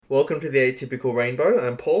Welcome to the Atypical Rainbow.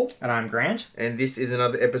 I'm Paul. And I'm Grant. And this is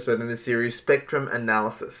another episode in the series Spectrum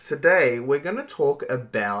Analysis. Today, we're going to talk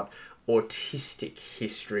about autistic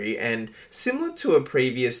history, and similar to a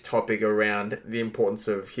previous topic around the importance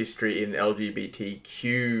of history in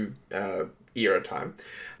LGBTQ era time,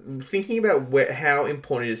 thinking about how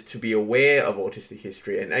important it is to be aware of autistic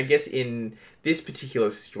history, and I guess in this particular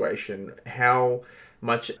situation, how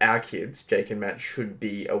much our kids, Jake and Matt, should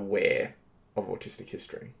be aware of autistic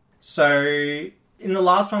history. So, in the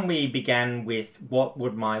last one we began with what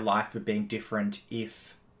would my life have been different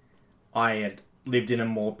if I had lived in a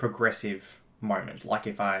more progressive moment, like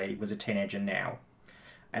if I was a teenager now,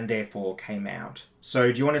 and therefore came out.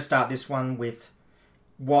 So do you want to start this one with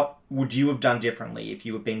what would you have done differently if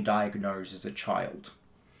you had been diagnosed as a child?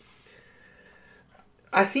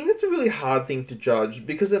 I think that's a really hard thing to judge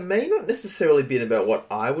because it may not necessarily be about what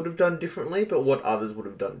I would have done differently, but what others would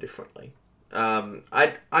have done differently.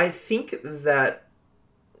 I think that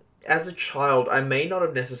as a child, I may not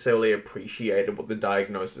have necessarily appreciated what the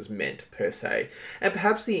diagnosis meant per se, and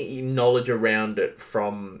perhaps the knowledge around it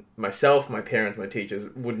from myself, my parents, my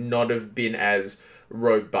teachers would not have been as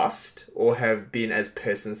robust or have been as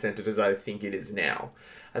person-centered as I think it is now.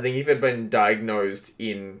 I think if it had been diagnosed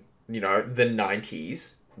in the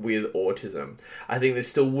 90s with autism, I think there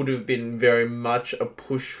still would have been very much a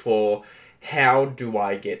push for how do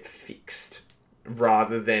I get fixed,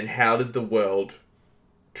 rather than how does the world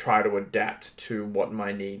try to adapt to what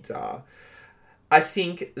my needs are. I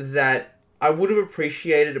think that I would have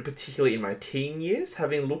appreciated it particularly in my teen years.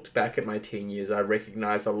 Having looked back at my teen years, I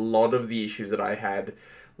recognize a lot of the issues that I had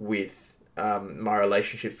with my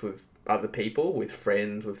relationships with other people, with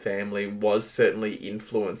friends, with family, was certainly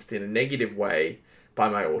influenced in a negative way by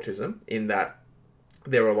my autism, in that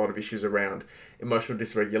there were a lot of issues around emotional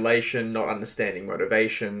dysregulation, not understanding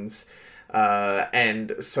motivations, but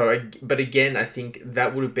again, I think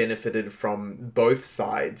that would have benefited from both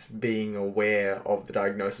sides being aware of the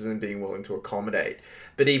diagnosis and being willing to accommodate.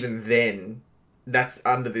 But even then, that's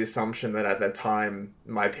under the assumption that at that time,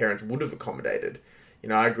 my parents would have accommodated.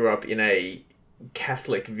 I grew up in a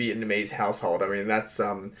Catholic Vietnamese household. I mean,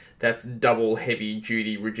 that's double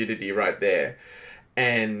heavy-duty rigidity right there.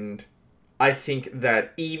 And I think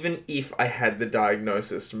that even if I had the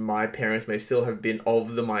diagnosis, my parents may still have been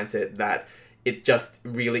of the mindset that it just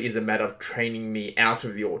really is a matter of training me out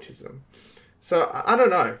of the autism. So, I don't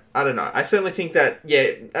know. I certainly think that,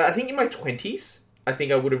 I think in my 20s, I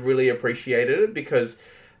think I would have really appreciated it because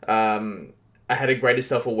I had a greater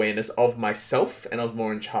self-awareness of myself and I was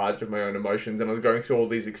more in charge of my own emotions, and I was going through all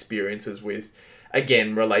these experiences with,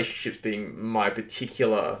 again, relationships being my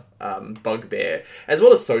particular bugbear, as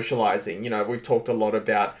well as socializing. We've talked a lot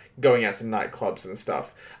about going out to nightclubs and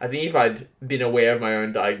stuff. I think if I'd been aware of my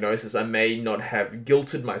own diagnosis, I may not have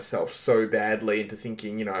guilted myself so badly into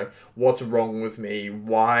thinking, what's wrong with me?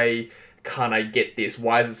 Why can't I get this?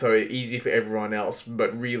 Why is it so easy for everyone else,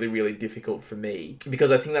 but really, really difficult for me?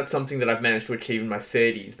 Because I think that's something that I've managed to achieve in my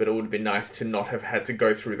 30s, but it would have been nice to not have had to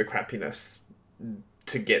go through the crappiness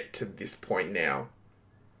to get to this point now.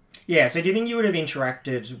 Yeah, so do you think you would have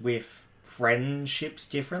interacted with friendships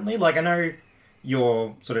differently? Like, I know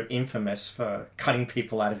you're sort of infamous for cutting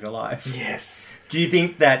people out of your life. Yes. Do you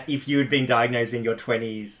think that if you had been diagnosed in your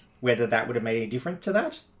 20s, whether that would have made any difference to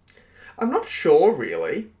that? I'm not sure,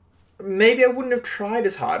 really. Maybe I wouldn't have tried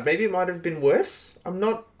as hard. Maybe it might have been worse.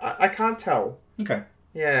 I can't tell. Okay.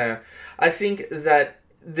 Yeah. I think that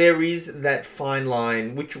there is that fine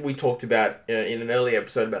line, which we talked about in an earlier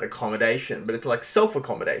episode about accommodation, but it's like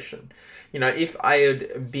self-accommodation. If I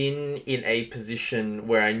had been in a position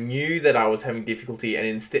where I knew that I was having difficulty and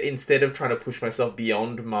instead of trying to push myself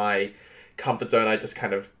beyond my comfort zone, I just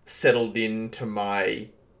kind of settled into my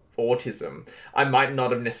autism, I might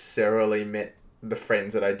not have necessarily met the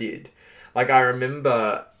friends that I did. Like, I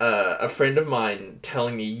remember a friend of mine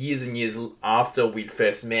telling me years and years after we'd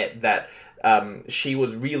first met that she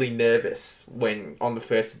was really nervous on the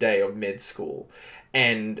first day of med school.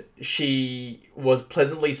 And she was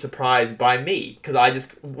pleasantly surprised by me because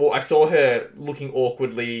I saw her looking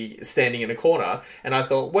awkwardly standing in a corner, and I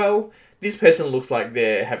thought, well, this person looks like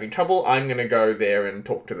they're having trouble. I'm going to go there and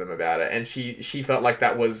talk to them about it. And she felt like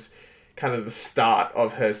that was kind of the start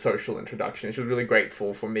of her social introduction. She was really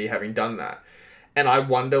grateful for me having done that. And I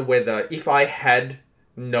wonder whether if I had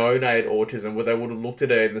known I had autism, whether I would have looked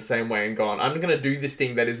at her in the same way and gone, I'm going to do this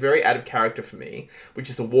thing that is very out of character for me, which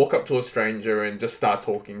is to walk up to a stranger and just start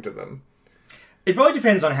talking to them. It probably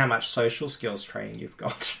depends on how much social skills training you've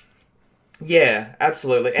got. Yeah,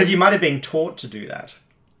 absolutely. Because you might have been taught to do that.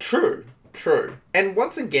 True. And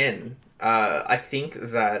once again, I think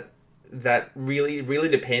that that really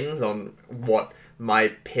depends on what my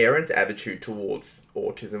parents' attitude towards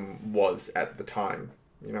autism was at the time,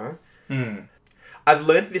 you know? I've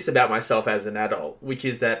learned this about myself as an adult, which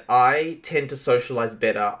is that I tend to socialize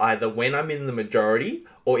better either when I'm in the majority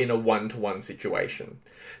or in a one-to-one situation.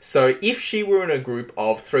 So if she were in a group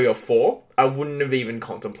of 3 or 4, I wouldn't have even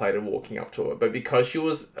contemplated walking up to her. But because she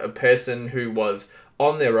was a person who was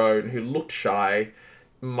on their own, who looked shy,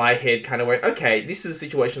 my head kind of went, okay, this is a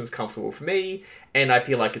situation that's comfortable for me, and I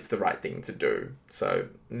feel like it's the right thing to do. So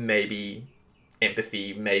maybe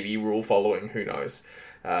empathy, maybe rule following, who knows.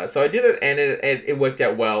 So I did it, and it worked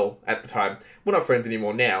out well at the time. We're not friends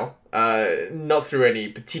anymore now, not through any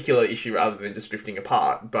particular issue other than just drifting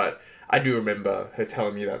apart, but I do remember her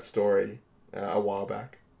telling me that story a while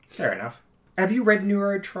back. Fair enough. Have you read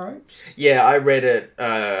Neurotribes? Yeah, I read it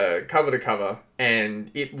cover to cover,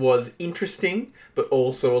 and it was interesting, but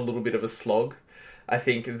also a little bit of a slog. I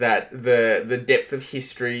think that the depth of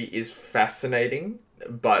history is fascinating,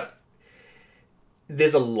 but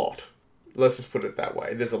there's a lot. Let's just put it that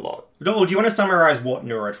way. There's a lot. Or do you want to summarize what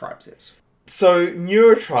Neurotribes is? So,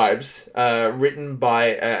 Neurotribes, written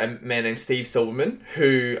by a man named Steve Silberman,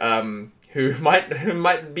 who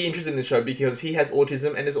might be interested in the show because he has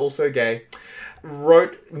autism and is also gay,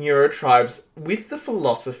 wrote Neurotribes with the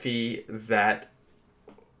philosophy that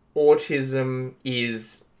autism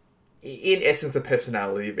is, in essence, a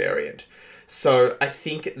personality variant. So I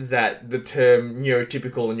think that the term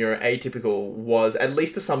neurotypical and neuroatypical was, at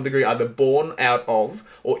least to some degree, either born out of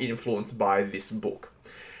or influenced by this book.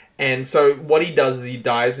 And so what he does is he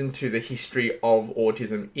dives into the history of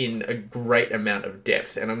autism in a great amount of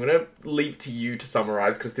depth. And I'm going to leave it to you to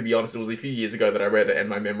summarize, because to be honest, it was a few years ago that I read it and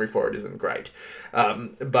my memory for it isn't great.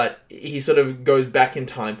 But he sort of goes back in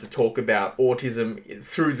time to talk about autism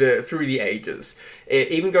through the ages.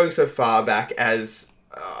 Even going so far back as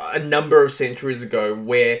a number of centuries ago,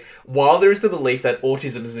 where while there is the belief that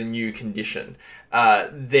autism is a new condition,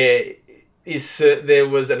 there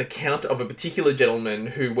was an account of a particular gentleman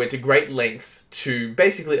who went to great lengths to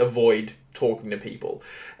basically avoid talking to people,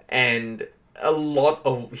 and a lot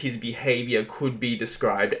of his behavior could be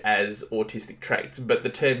described as autistic traits, but the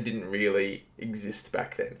term didn't really exist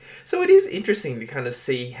back then. So it is interesting to kind of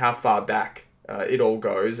see how far back it all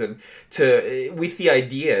goes, and with the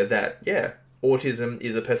idea that autism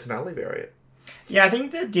is a personality variant. Yeah, I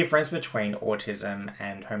think the difference between autism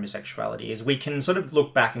and homosexuality is we can sort of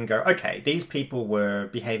look back and go, okay, these people were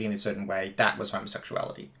behaving in a certain way, that was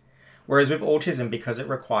homosexuality. Whereas with autism, because it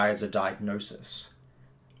requires a diagnosis,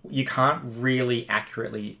 you can't really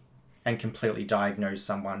accurately and completely diagnose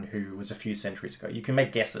someone who was a few centuries ago. You can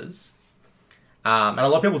make guesses. And a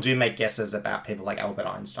lot of people do make guesses about people like Albert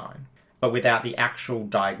Einstein. But without the actual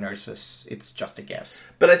diagnosis, it's just a guess.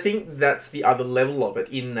 But I think that's the other level of it,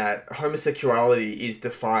 in that homosexuality is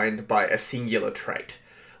defined by a singular trait,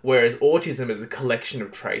 whereas autism is a collection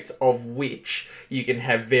of traits of which you can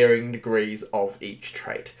have varying degrees of each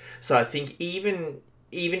trait. So I think even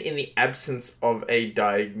in the absence of a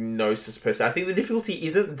diagnosis per se, I think the difficulty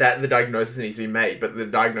isn't that the diagnosis needs to be made, but the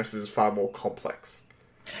diagnosis is far more complex.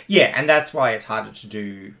 Yeah, and that's why it's harder to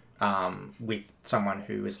do with someone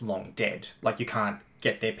who is long dead. Like, you can't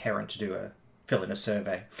get their parent to fill in a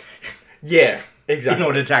survey. Yeah, exactly. In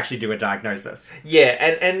order to actually do a diagnosis.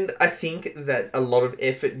 Yeah, and I think that a lot of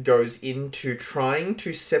effort goes into trying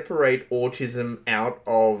to separate autism out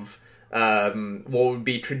of what would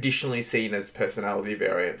be traditionally seen as personality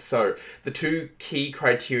variants. So the two key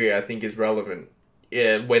criteria I think is relevant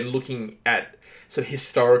when looking at sort of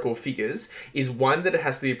historical figures is, one, that it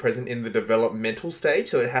has to be present in the developmental stage.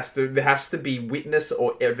 So there has to be witness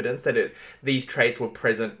or evidence that these traits were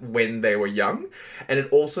present when they were young. And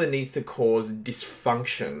it also needs to cause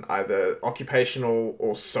dysfunction, either occupational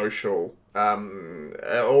or social,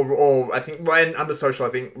 or I think, and under social, I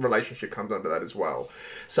think relationship comes under that as well.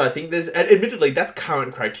 So I think admittedly, that's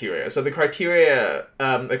current criteria. So the criteria,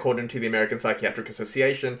 according to the American Psychiatric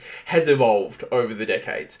Association, has evolved over the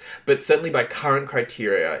decades. But certainly by current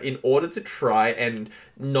criteria, in order to try and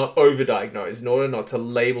not overdiagnose, in order not to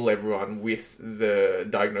label everyone with the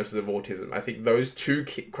diagnosis of autism, I think those two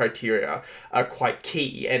criteria are quite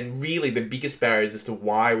key, and really the biggest barriers as to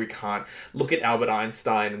why we can't look at Albert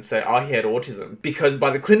Einstein and say, oh, he had autism, because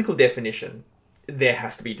by the clinical definition, there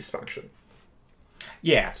has to be dysfunction.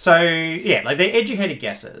 Yeah, so, yeah, like, they're educated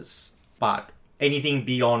guesses, but anything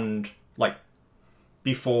beyond, like,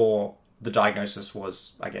 before the diagnosis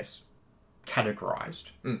was, I guess, categorized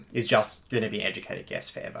is just going to be educated guess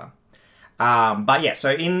forever. But yeah,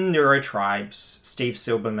 so in Neurotribes, Steve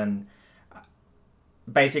Silberman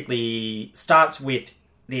basically starts with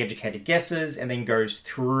the educated guesses, and then goes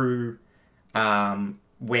through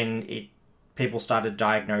when people started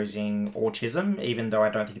diagnosing autism, even though I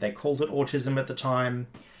don't think they called it autism at the time,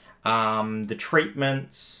 the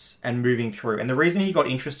treatments, and moving through. And the reason he got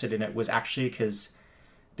interested in it was actually because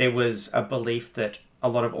there was a belief that a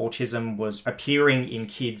lot of autism was appearing in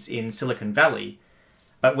kids in Silicon Valley.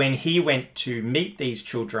 But when he went to meet these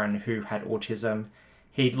children who had autism,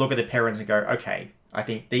 he'd look at the parents and go, okay, I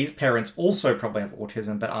think these parents also probably have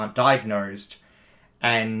autism but aren't diagnosed.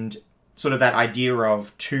 And sort of that idea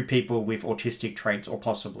of two people with autistic traits or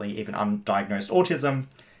possibly even undiagnosed autism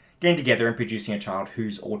getting together and producing a child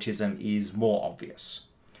whose autism is more obvious.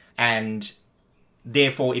 And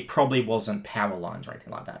therefore, it probably wasn't power lines or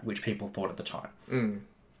anything like that, which people thought at the time. Mm.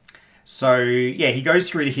 So, yeah, he goes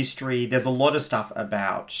through the history. There's a lot of stuff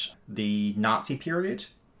about the Nazi period,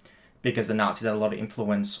 because the Nazis had a lot of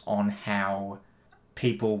influence on how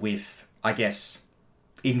people with, I guess,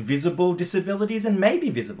 invisible disabilities and maybe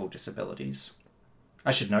visible disabilities,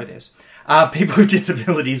 I should know this, people with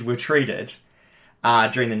disabilities were treated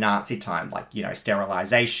during the Nazi time, like,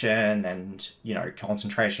 sterilization and,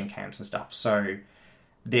 concentration camps and stuff. So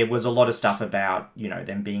there was a lot of stuff about,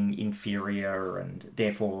 them being inferior and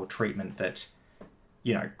therefore treatment that,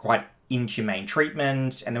 quite inhumane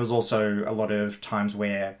treatment. And there was also a lot of times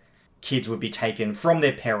where kids would be taken from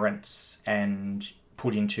their parents and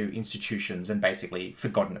put into institutions and basically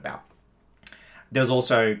forgotten about. There was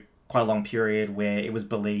also quite a long period where it was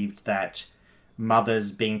believed that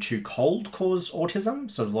mothers being too cold caused autism.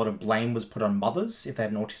 So a lot of blame was put on mothers. If they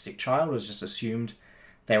had an autistic child, it was just assumed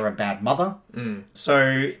they were a bad mother. Mm.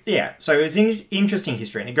 So, yeah. So it's an interesting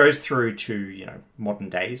history. And it goes through to, modern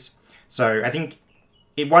days. So I think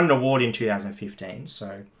it won an award in 2015.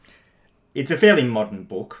 So it's a fairly modern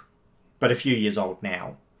book, but a few years old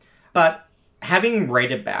now. But having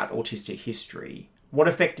read about autistic history, what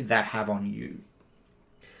effect did that have on you?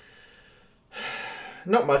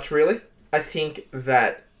 Not much, really. I think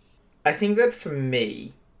that for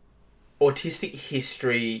me, autistic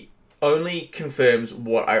history only confirms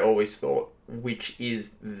what I always thought, which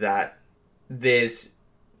is that there's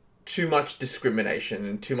too much discrimination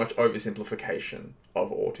and too much oversimplification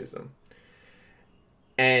of autism.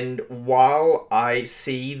 And while I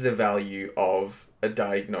see the value of a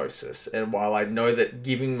diagnosis, and while I know that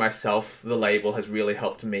giving myself the label has really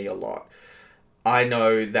helped me a lot, I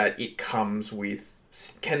know that it can come with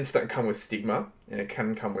stigma, and it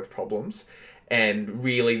can come with problems. And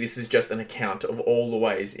really, this is just an account of all the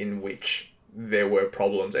ways in which there were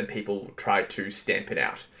problems and people tried to stamp it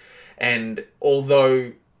out. And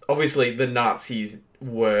although, obviously, the Nazis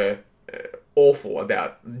were awful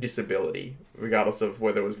about disability, regardless of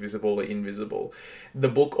whether it was visible or invisible, the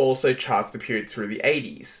book also charts the period through the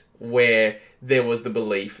 80s, where there was the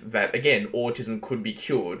belief that, again, autism could be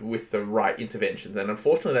cured with the right interventions. And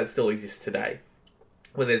unfortunately, that still exists today,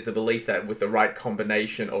 where there's the belief that with the right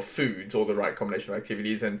combination of foods or the right combination of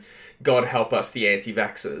activities, and God help us, the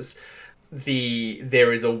anti-vaxxers,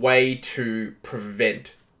 there is a way to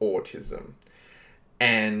prevent autism.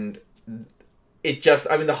 And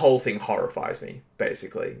the whole thing horrifies me,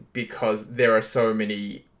 basically, because there are so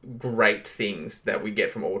many great things that we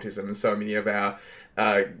get from autism, and so many of our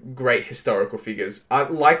great historical figures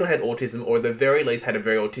likely had autism, or at the very least had a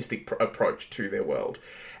very autistic approach to their world.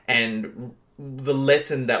 And the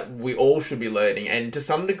lesson that we all should be learning, and to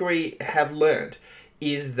some degree have learned,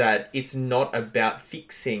 is that it's not about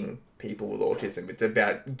fixing people with autism. It's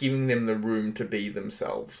about giving them the room to be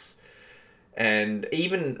themselves. And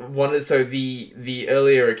even the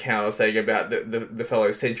earlier account I was saying about the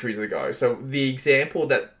fellow centuries ago. So the example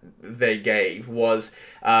that they gave was,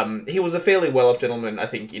 he was a fairly well-off gentleman, I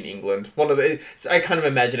think, in England. I kind of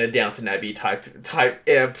imagine a Downton Abbey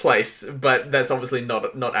type place, but that's obviously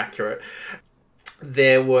not accurate.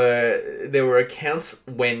 There were accounts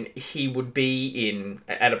when he would be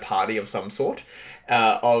at a party of some sort,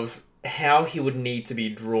 of how he would need to be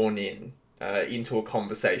drawn into a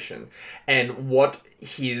conversation, and what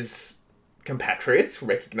his compatriots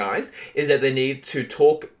recognized is that they needed to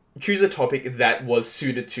choose a topic that was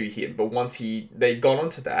suited to him. But once they got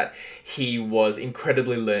onto that, he was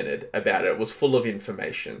incredibly learned about it. It was full of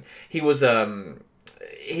information. He was a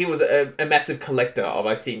massive collector of,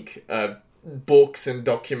 I think, books and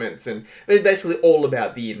documents, and basically all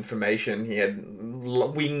about the information. He had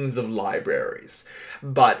wings of libraries.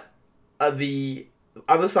 But the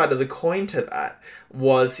other side of the coin to that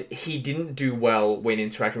was he didn't do well when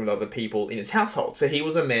interacting with other people in his household. So he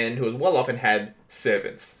was a man who was well off and had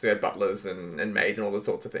servants. So he had butlers and maids and all those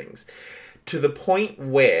sorts of things. To the point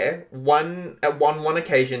where, on one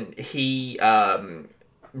occasion, he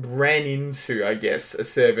ran into, I guess, a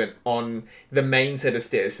servant on the main set of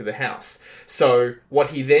stairs to the house. So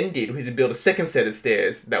what he then did was he built a second set of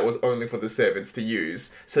stairs that was only for the servants to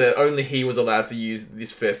use, so that only he was allowed to use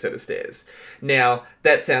this first set of stairs. Now,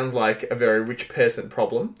 that sounds like a very rich person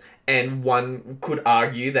problem, and one could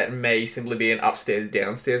argue that may simply be an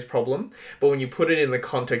upstairs-downstairs problem. But when you put it in the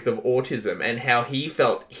context of autism and how he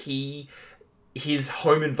felt his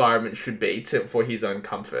home environment should be for his own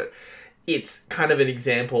comfort, it's kind of an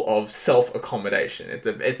example of self-accommodation.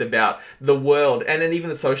 It's about the world, and then even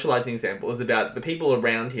the socializing example is about the people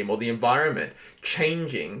around him or the environment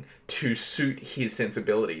changing to suit his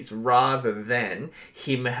sensibilities rather than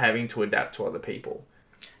him having to adapt to other people.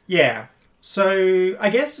 Yeah. So I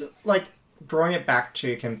guess like drawing it back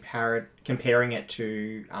to comparing it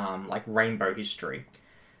to like rainbow history,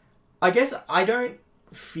 I guess I don't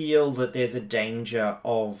feel that there's a danger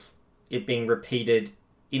of it being repeated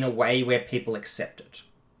in a way where people accept it.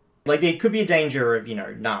 Like, there could be a danger of,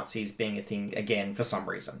 Nazis being a thing again for some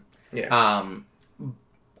reason. Yeah.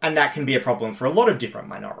 And that can be a problem for a lot of different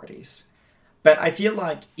minorities. But I feel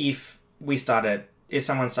like if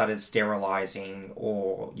someone started sterilizing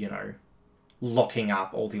or, locking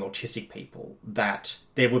up all the autistic people, that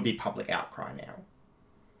there would be public outcry now.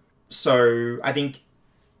 So I think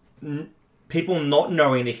people not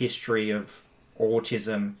knowing the history of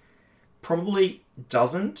autism probably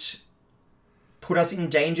doesn't put us in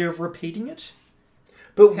danger of repeating it.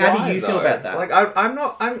 But how why, do you feel about that? Like, I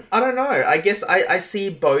don't know. I guess I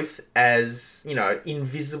see both as,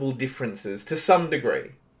 invisible differences to some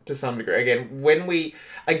degree. Again, when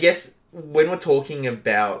we're talking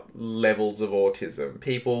about levels of autism,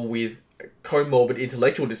 people with comorbid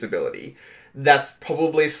intellectual disability, that's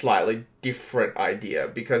probably a slightly different idea,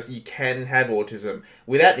 because you can have autism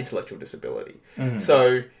without intellectual disability. Mm-hmm.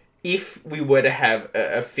 So if we were to have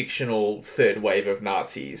a fictional third wave of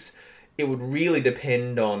Nazis, it would really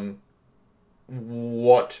depend on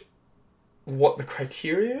what the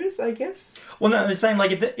criteria is, I guess. Well, no, I'm saying,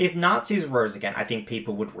 like, if Nazis rose again, I think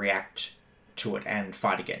people would react to it and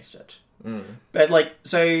fight against it. Mm. But, like,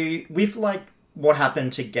 so with, like, what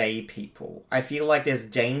happened to gay people, I feel like there's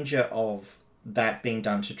danger of that being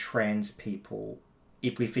done to trans people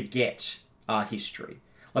if we forget our history.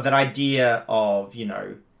 Like, that idea of,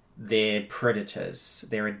 they're predators,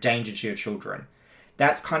 they're a danger to your children.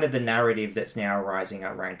 That's kind of the narrative that's now arising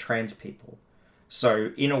around trans people.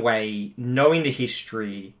 So, in a way, knowing the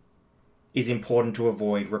history is important to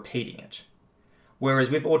avoid repeating it.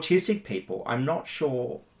 Whereas with autistic people, I'm not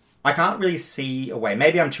sure, I can't really see a way,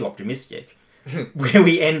 maybe I'm too optimistic, where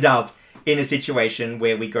we end up in a situation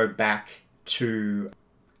where we go back to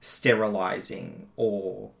sterilizing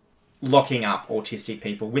or locking up autistic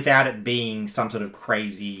people without it being some sort of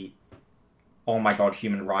crazy, oh my god,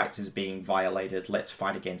 human rights is being violated, let's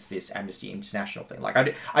fight against this Amnesty International thing. Like,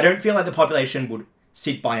 I don't feel like the population would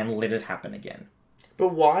sit by and let it happen again. But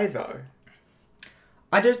why, though?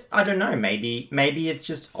 I don't know. Maybe it's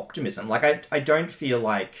just optimism. Like, I don't feel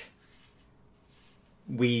like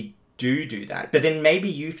we do that. But then maybe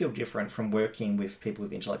you feel different from working with people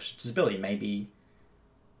with intellectual disability. Maybe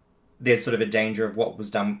there's sort of a danger of what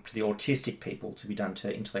was done to the autistic people to be done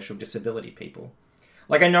to intellectual disability people.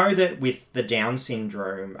 Like, I know that with the Down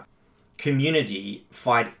syndrome community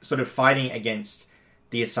fighting against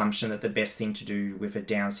the assumption that the best thing to do with a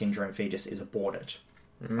Down syndrome fetus is abort it.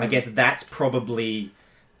 I guess that's probably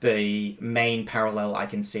the main parallel I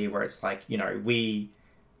can see, where it's like, we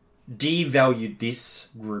devalued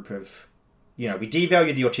this group of, we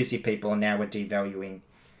devalued the autistic people, and now we're devaluing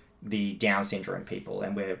the Down syndrome people,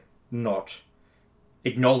 and we're not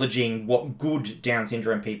acknowledging what good Down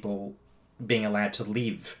syndrome people being allowed to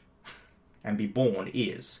live and be born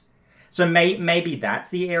is. So maybe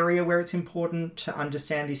that's the area where it's important to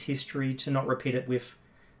understand this history, to not repeat it with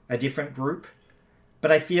a different group.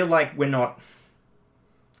 But I feel like we're not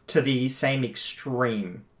to the same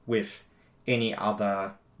extreme with any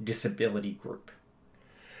other disability group.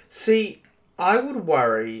 See, I would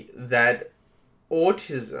worry that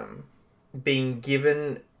autism being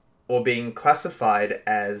given or being classified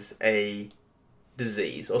as a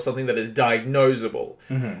disease or something that is diagnosable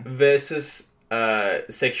versus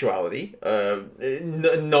sexuality,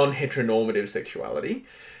 non-heteronormative sexuality,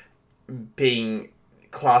 being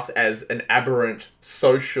classed as an aberrant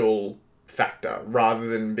social factor rather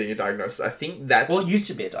than being a diagnosis. I think that's... Well, it used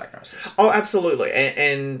to be a diagnosis. Oh, absolutely.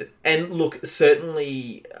 And look,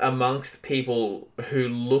 certainly amongst people who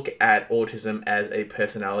look at autism as a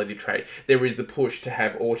personality trait, there is the push to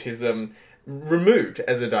have autism removed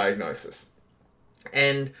as a diagnosis.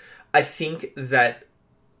 And I think that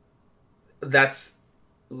that's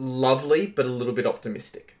lovely, but a little bit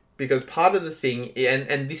optimistic. Because part of the thing,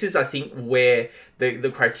 and this is, I think, where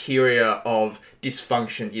the criteria of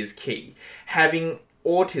dysfunction is key. Having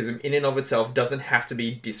autism in and of itself doesn't have to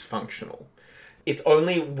be dysfunctional. It's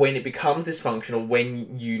only when it becomes dysfunctional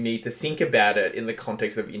when you need to think about it in the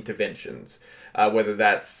context of interventions, whether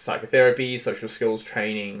that's psychotherapy, social skills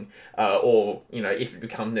training, or, if it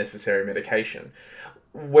becomes necessary, medication.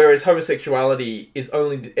 Whereas homosexuality is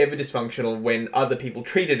only ever dysfunctional when other people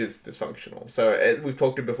treat it as dysfunctional. So we've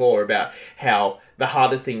talked before about how the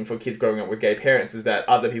hardest thing for kids growing up with gay parents is that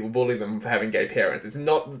other people bully them for having gay parents. It's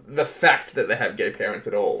not the fact that they have gay parents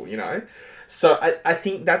at all, So I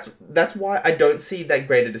think that's why I don't see that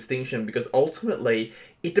greater distinction, because ultimately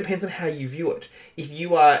it depends on how you view it. If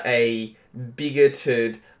you are a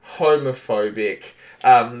bigoted, homophobic,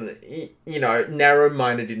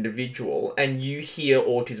 narrow-minded individual, and you hear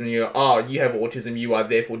autism and you go, you have autism, you are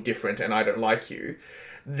therefore different and I don't like you,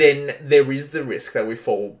 then there is the risk that we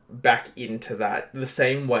fall back into that the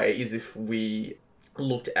same way as if we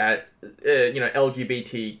looked at,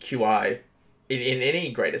 LGBTQI in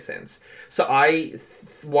any greater sense. So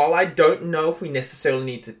while I don't know if we necessarily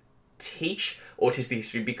need to teach autistic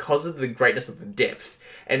history because of the greatness of the depth,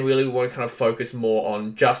 and really want to kind of focus more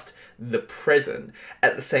on just the present,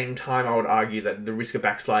 at the same time I would argue that the risk of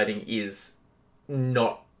backsliding is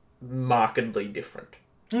not markedly different.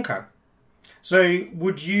 Okay. So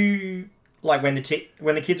would you, like when the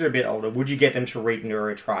kids are a bit older, would you get them to read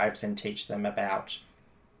Neurotribes and teach them about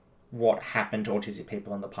what happened to autistic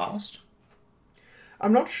people in the past?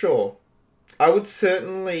 I'm not sure. I would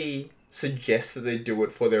certainly suggest that they do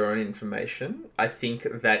it for their own information. I think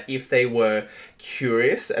that if they were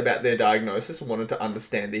curious about their diagnosis and wanted to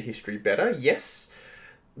understand their history better, yes.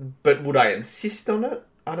 But would I insist on it?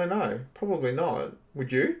 I don't know. Probably not.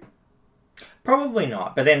 Would you? Probably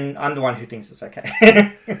not. But then I'm the one who thinks it's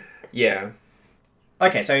okay. Yeah.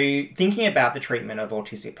 Okay, so thinking about the treatment of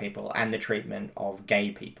autistic people and the treatment of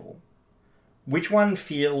gay people, which one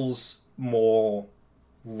feels more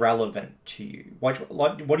relevant to you?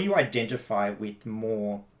 What do you identify with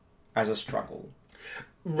more as a struggle?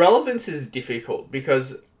 Relevance is difficult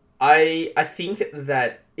because I think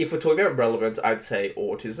that if we're talking about relevance, I'd say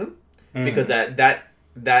autism, because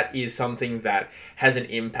that is something that has an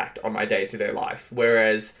impact on my day-to-day life.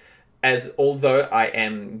 Whereas, although I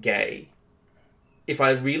am gay, if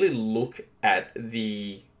I really look at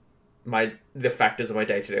the factors of my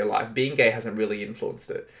day-to-day life, being gay hasn't really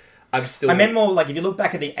influenced it. I meant more like if you look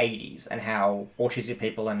back at the 80s and how autistic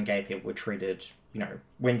people and gay people were treated,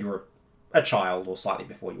 when you were a child or slightly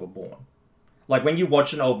before you were born. Like when you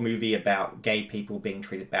watch an old movie about gay people being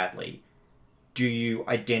treated badly, do you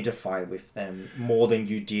identify with them more than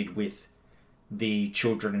you did with the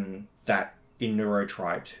children that in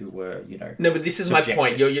Neurotribes who were, No, but this is subjected?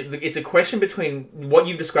 My point. It's a question between what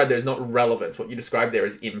you've described there is not relevance. What you described there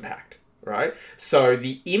is impact, right? So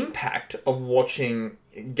the impact of watching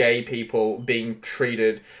gay people being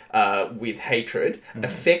treated with hatred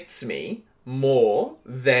affects me more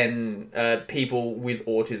than people with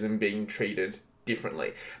autism being treated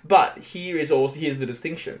differently. But here's the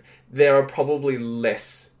distinction. There are probably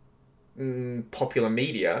less popular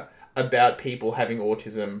media about people having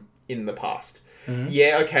autism in the past.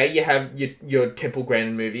 Yeah, okay, you have your Temple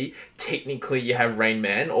Grandin movie. Technically, you have Rain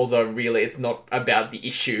Man, although really it's not about the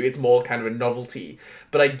issue. It's more kind of a novelty.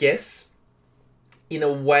 But I guess, in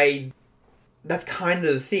a way, that's kind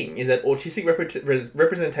of the thing, is that autistic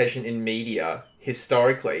representation in media,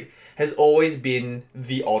 historically, has always been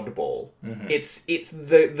the oddball. It's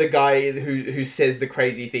the guy who says the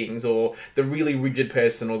crazy things, or the really rigid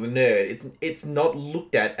person, or the nerd. It's not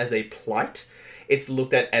looked at as a plight. It's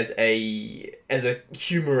looked at as a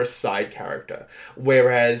humorous side character.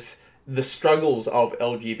 Whereas the struggles of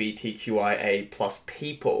LGBTQIA plus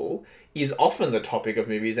people is often the topic of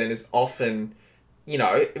movies, and is often,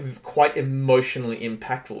 quite emotionally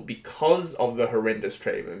impactful because of the horrendous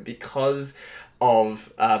treatment, because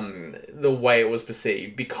of the way it was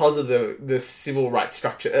perceived, because of the civil rights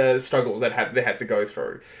struggles that they had to go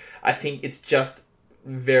through. I think it's just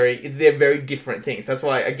they're very different things. That's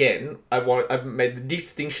why, again, I've made the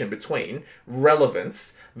distinction between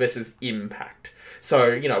relevance versus impact.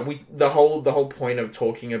 So, the whole point of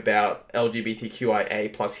talking about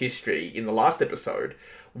LGBTQIA plus history in the last episode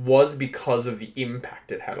was because of the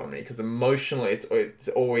impact it had on me. Because emotionally, it's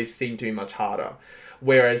always seemed to be much harder.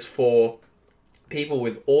 Whereas for people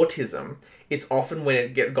with autism, it's often when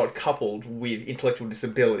it got coupled with intellectual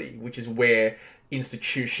disability, which is where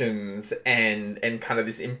institutions and kind of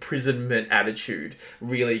this imprisonment attitude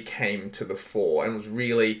really came to the fore and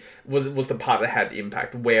was the part that had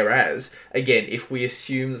impact. Whereas, again, if we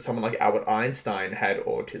assume that someone like Albert Einstein had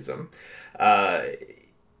autism,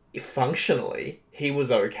 functionally, he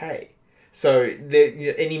was okay. So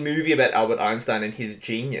any movie about Albert Einstein and his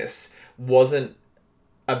genius wasn't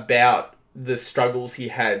about the struggles he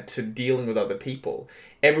had to dealing with other people.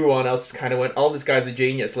 Everyone else kind of went, oh, this guy's a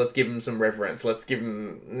genius, let's give him some reverence, let's give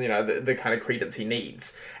him, the kind of credence he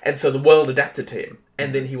needs. And so the world adapted to him,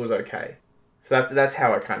 and then he was okay. So that's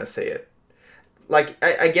how I kind of see it. Like,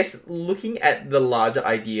 I guess looking at the larger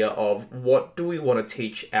idea of what do we want to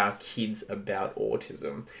teach our kids about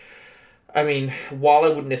autism, I mean, while I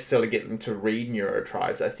wouldn't necessarily get them to read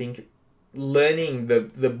Neurotribes, I think learning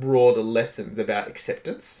the broader lessons about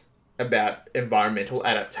acceptance, about environmental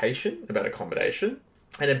adaptation, about accommodation,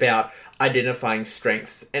 and about identifying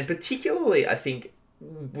strengths, and particularly, I think,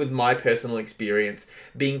 with my personal experience,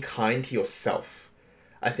 being kind to yourself,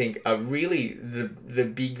 I think are really the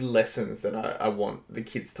big lessons that I want the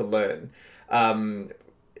kids to learn.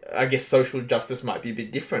 I guess social justice might be a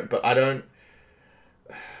bit different, but I don't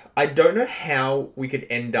know how we could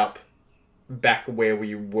end up back where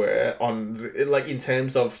we were in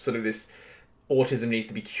terms of sort of this autism needs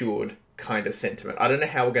to be cured kind of sentiment. I don't know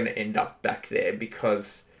how we're going to end up back there,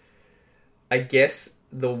 because I guess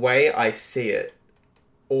the way I see it,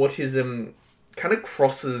 autism kind of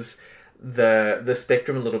crosses the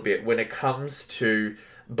spectrum a little bit when it comes to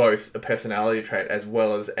both a personality trait as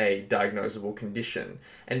well as a diagnosable condition.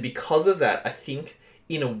 And because of that, I think,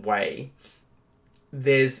 in a way,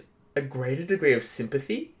 there's a greater degree of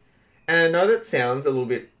sympathy. And I know that sounds a little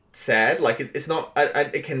bit sad, like it's not,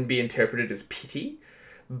 it can be interpreted as pity,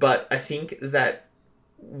 but I think that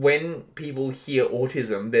when people hear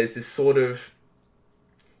autism, there's this sort of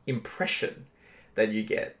impression that you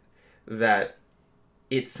get that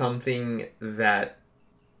it's something that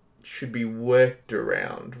should be worked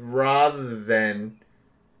around, rather than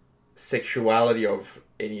sexuality of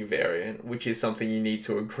any variant, which is something you need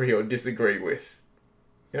to agree or disagree with.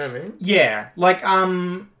 You know what I mean? Yeah, like,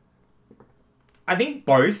 I think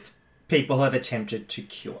both people have attempted to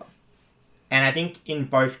cure. And I think in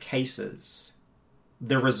both cases,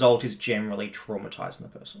 the result is generally traumatizing the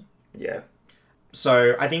person. Yeah.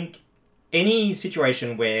 So I think any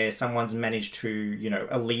situation where someone's managed to,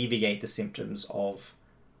 alleviate the symptoms of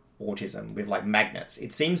autism with, like, magnets,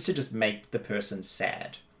 it seems to just make the person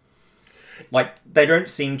sad. Like, they don't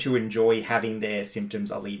seem to enjoy having their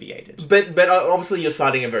symptoms alleviated. But obviously you're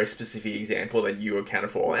citing a very specific example that you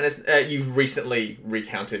accounted for, and it's, you've recently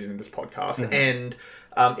recounted in this podcast, mm-hmm. and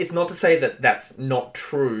it's not to say that that's not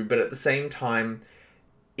true, but at the same time,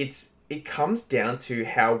 it comes down to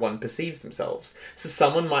how one perceives themselves. So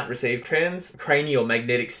someone might receive transcranial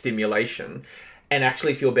magnetic stimulation and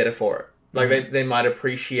actually feel better for it. Like, mm-hmm. they might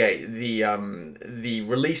appreciate the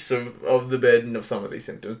release of the burden of some of these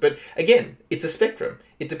symptoms. But again, it's a spectrum.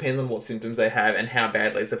 It depends on what symptoms they have and how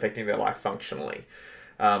badly it's affecting their life functionally.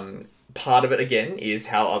 Part of it, again, is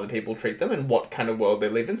how other people treat them and what kind of world they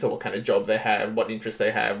live in. So what kind of job they have, what interests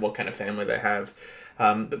they have, what kind of family they have.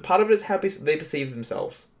 But part of it is how they perceive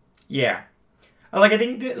themselves. Yeah. Like, I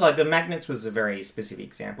think that, the magnets was a very specific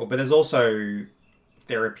example, but there's also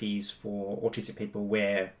therapies for autistic people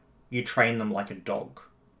where you train them like a dog.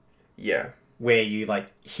 Yeah. Where you,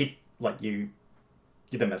 hit, you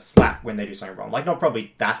give them a slap when they do something wrong. Like, not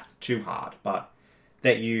probably that too hard, but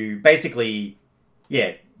that you basically,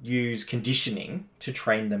 use conditioning to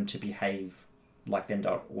train them to behave like they're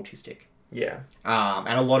not autistic. Yeah.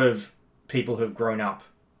 And a lot of people who have grown up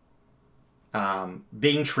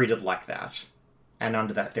being treated like that and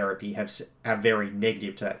under that therapy have very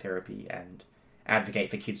negative to that therapy and advocate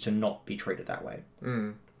for kids to not be treated that way.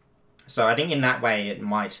 Mm. So I think in that way it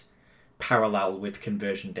might parallel with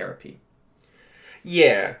conversion therapy.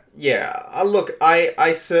 Yeah. Look,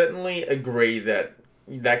 I certainly agree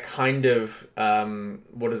that kind of,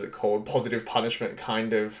 what is it called? Positive punishment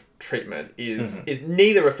kind of treatment is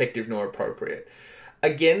neither effective nor appropriate.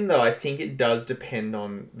 Again, though, I think it does depend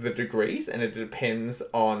on the degrees, and it depends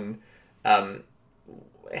on in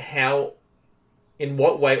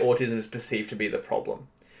what way autism is perceived to be the problem.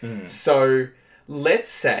 Mm. So let's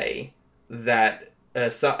say that a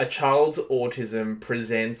child's autism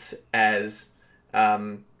presents as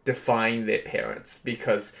defying their parents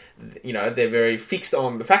because, they're very fixed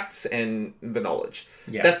on the facts and the knowledge.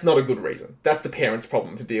 Yeah. That's not a good reason. That's the parent's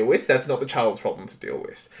problem to deal with. That's not the child's problem to deal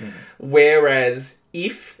with. Mm. Whereas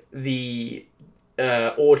if the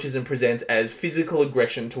autism presents as physical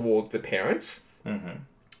aggression towards the parents,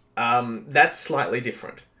 that's slightly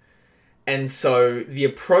different. And so the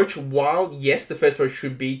approach, while yes, the first approach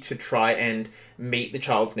should be to try and meet the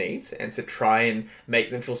child's needs and to try and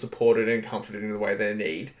make them feel supported and comforted in the way they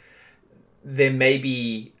need, there may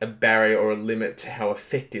be a barrier or a limit to how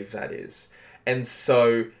effective that is. And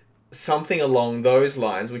so something along those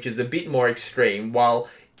lines, which is a bit more extreme, while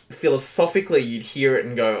philosophically you'd hear it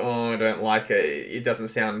and go, oh, I don't like it, it doesn't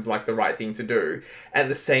sound like the right thing to do, at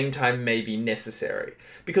the same time may be necessary.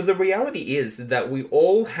 Because the reality is that we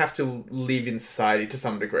all have to live in society to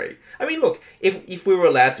some degree. I mean, look, if we were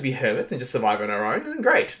allowed to be hermits and just survive on our own, then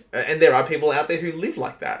great. And there are people out there who live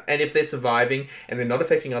like that. And if they're surviving and they're not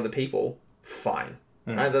affecting other people, fine.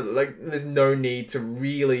 Right? Like, there's no need to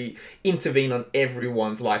really intervene on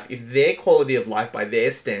everyone's life if their quality of life by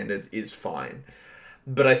their standards is fine.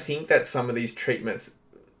 But I think that some of these treatments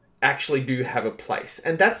actually do have a place,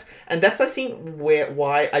 and that's I think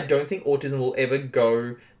why I don't think autism will ever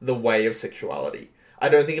go the way of sexuality. I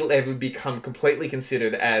don't think it'll ever become completely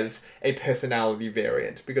considered as a personality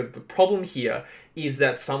variant, because the problem here is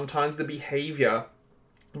that sometimes the behavior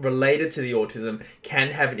related to the autism can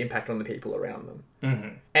have an impact on the people around them. Mm-hmm.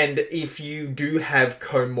 And if you do have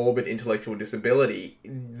comorbid intellectual disability,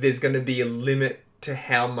 there's going to be a limit to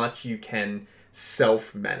how much you can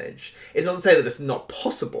self-manage. It's not to say that it's not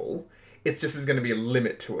possible, it's just there's going to be a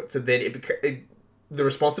limit to it. So then the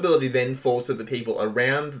responsibility then falls to the people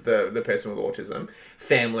around the person with autism,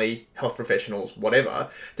 family, health professionals, whatever,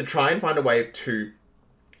 to try and find a way to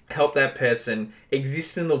help that person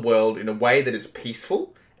exist in the world in a way that is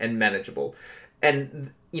peaceful and manageable.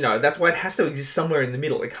 And, you know, that's why it has to exist somewhere in the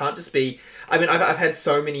middle. It can't just be... I mean, I've had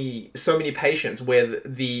so many patients where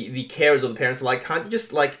the carers or the parents are like, can't you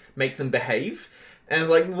just, like, make them behave? And it's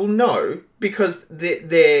like, well, no, because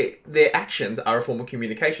their actions are a form of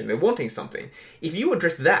communication. They're wanting something. If you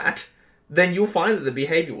address that, then you'll find that the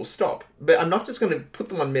behavior will stop. But I'm not just going to put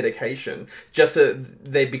them on medication just so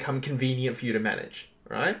they become convenient for you to manage,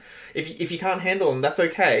 right? If you can't handle them, that's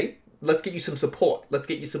okay. Let's get you some support. Let's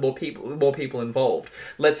get you some more people involved.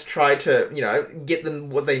 Let's try to, you know, get them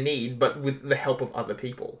what they need, but with the help of other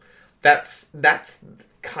people. That's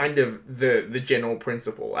kind of the general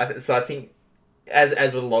principle. So I think, as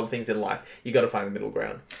with a lot of things in life, you got to find the middle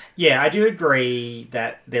ground. Yeah, I do agree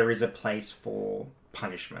that there is a place for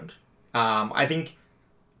punishment. I think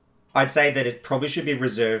I'd say that it probably should be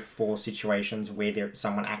reserved for situations where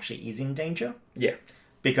someone actually is in danger. Yeah.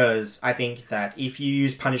 Because I think that if you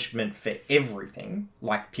use punishment for everything,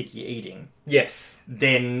 like picky eating... Yes.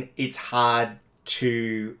 Then it's hard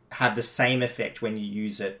to have the same effect when you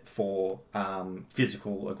use it for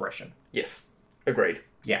physical aggression. Yes. Agreed.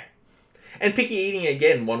 Yeah. And picky eating,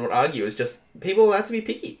 again, one would argue, is just people are allowed to be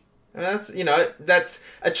picky. And that's, you know,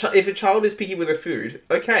 if a child is picky with a food,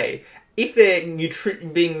 okay. If they're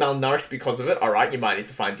being malnourished because of it, alright, you might need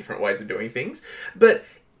to find different ways of doing things. But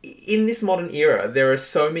in this modern era, there are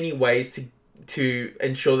so many ways to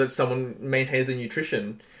ensure that someone maintains their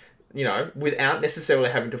nutrition, you know, without necessarily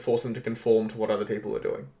having to force them to conform to what other people are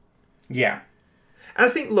doing. Yeah. And I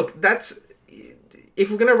think, look, if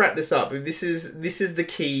we're going to wrap this up, this is the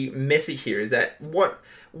key message here, is that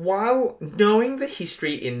while knowing the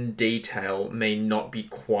history in detail may not be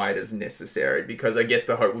quite as necessary, because I guess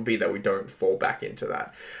the hope would be that we don't fall back into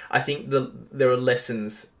that, I think there are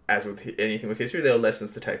lessons, as with anything with history, there are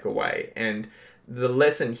lessons to take away. And the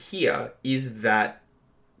lesson here is that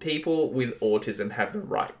people with autism have the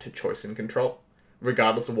right to choice and control,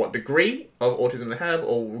 regardless of what degree of autism they have,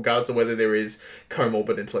 or regardless of whether there is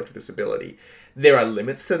comorbid intellectual disability. There are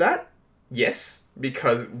limits to that, yes,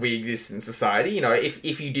 because we exist in society. You know, if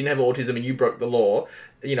you didn't have autism and you broke the law,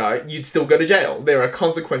 you know, you'd still go to jail. There are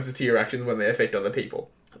consequences to your actions when they affect other people.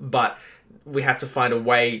 But we have to find a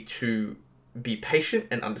way to be patient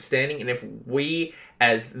and understanding, and if we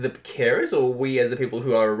as the carers, or we as the people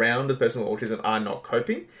who are around the person with autism, are not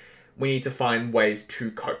coping, we need to find ways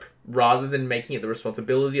to cope, rather than making it the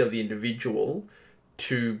responsibility of the individual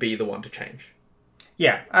to be the one to change.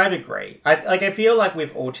 Yeah, I'd agree. I feel like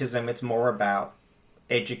with autism, it's more about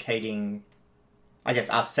educating, I guess,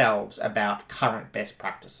 ourselves about current best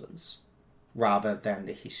practices rather than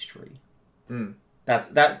the history. Because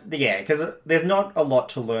there's not a lot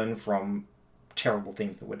to learn from terrible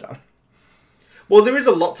things that were done. Well, there is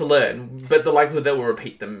a lot to learn, but the likelihood that we'll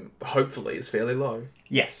repeat them, hopefully, is fairly low.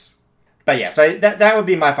 Yes. But yeah, so that would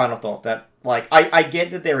be my final thought, that, like, I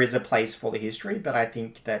get that there is a place for the history, but I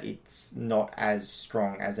think that it's not as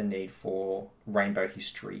strong as a need for rainbow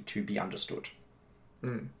history to be understood.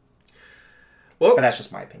 Well, but that's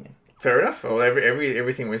just my opinion. Fair enough. Well,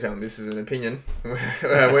 everything we say on this is an opinion.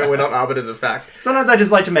 We're not arbiters of fact. Sometimes I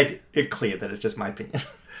just like to make it clear that it's just my opinion.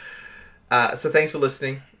 So thanks for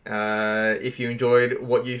listening. If you enjoyed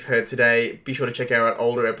what you've heard today, be sure to check out our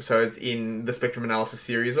older episodes in the Spectrum Analysis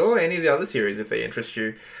series or any of the other series if they interest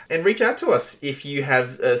you. And reach out to us if you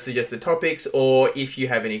have suggested topics or if you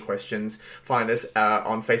have any questions. Find us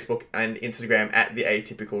on Facebook and Instagram at The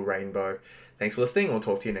Atypical Rainbow. Thanks for listening. We'll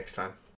talk to you next time.